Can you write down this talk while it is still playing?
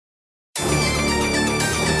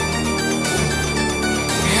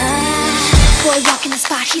boy walking the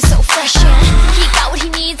spot, he's so fresh, yeah. He got what he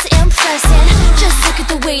needs, impressing. Just look at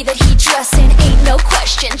the way that he dressing. Ain't no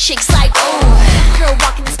question, chicks like, oh. Girl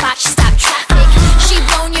walking the spot, she stopped traffic. She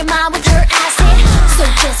blown your mind with her acid. So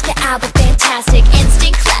just get out with fantastic,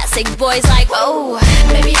 instant classic. Boys like, whoa.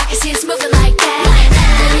 Baby, I can see us moving like that.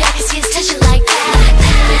 Baby, I can see us touching like that.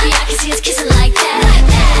 Baby, I can see us kissing like that.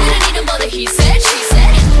 We don't need no more that he said, she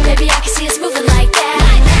said. Baby, I can see us moving like that.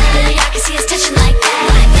 Baby, I can see us touching like that.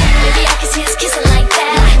 Baby, I can see us kissing like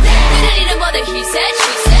that. We don't need no more that he said,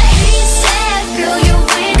 she said. He said, girl, you're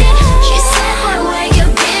winning. She said, boy, where you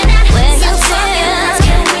been at? Stop talking, let's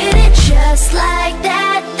get with it. Just like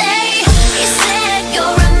that day. He said, you're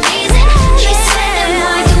amazing. She said,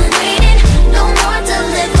 why you waiting? No more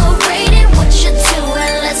deliberating. What you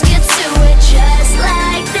doing? Let's get to it. Just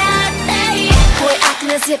like that day. Boy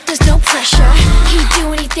acting as if there's no pressure. He'd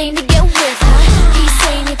do anything to get with her. He'd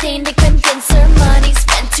say anything to convince her. Money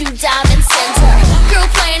spent, 2 diamonds sent her. Girl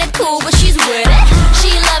playing it cool, but she's with it. She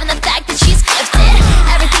loving the fact that she's gifted.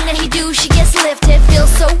 Everything that he do, she gets lifted.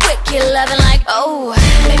 Feels so wicked, loving like, oh.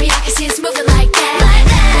 Baby, I can see us moving like that.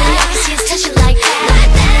 Baby, I can see us touching like that.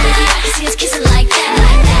 Baby, I can see us kissing like that.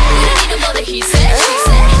 We don't need no more that he said, she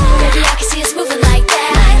said. Baby, I can see us moving like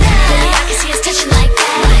that. Baby, I can see us touching like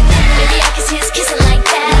that. Baby, I can see us kissing like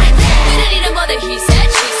that. We don't need no more that he said,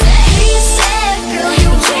 she said. He said, girl,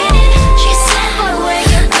 you winning. She said, boy, where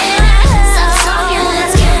you been at? Stop talking,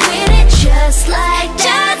 let's get with it. Just like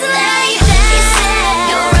that day. He said,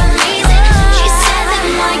 you're amazing. She said, then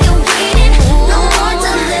why you waiting? No more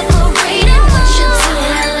deliberating. What you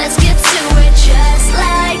doing? Let's get to it. Just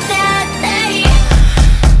like that day.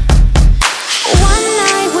 One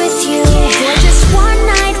night with you, or just one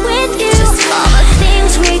night with you. All the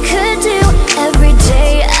things we could do every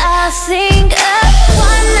day. I think of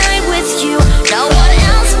one night with you, no one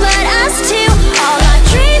else but us two. All our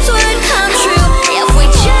dreams would come true if we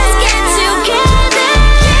just get together.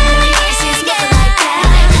 Baby, I can see us moving like that.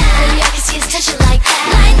 Baby, I can see us touching like that.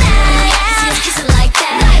 Baby, I can see us kissing like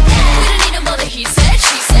that. We don't need no more that he said,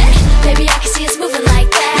 she said. Baby, I can see us moving like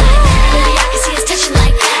that. Baby, I can see us touching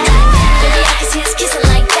like that. Baby, I can see us kissing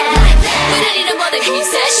like that. We don't need no more that he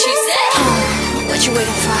said, she said. What you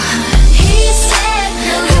waiting for? He said,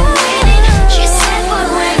 girl, you're winning. She said, boy,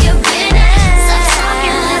 where you been at? Stop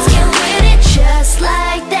talking, let's get with it. Just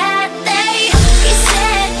like that day. He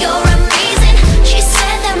said, you're amazing. She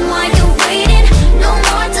said, then why you waiting? No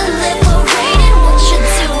more deliberating. What you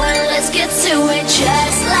doing? Let's get to it.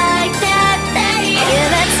 Just like that day.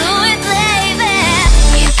 Yeah, let's do it, baby.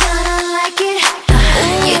 You're gonna like it.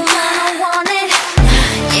 You're gonna want it.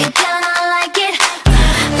 You're gonna like it.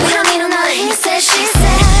 We don't need another he said, she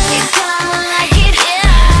said. You're gonna like it.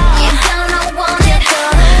 You're gonna want it.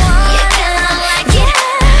 You're gonna like it.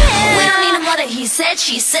 We don't need another he said,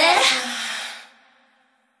 she said.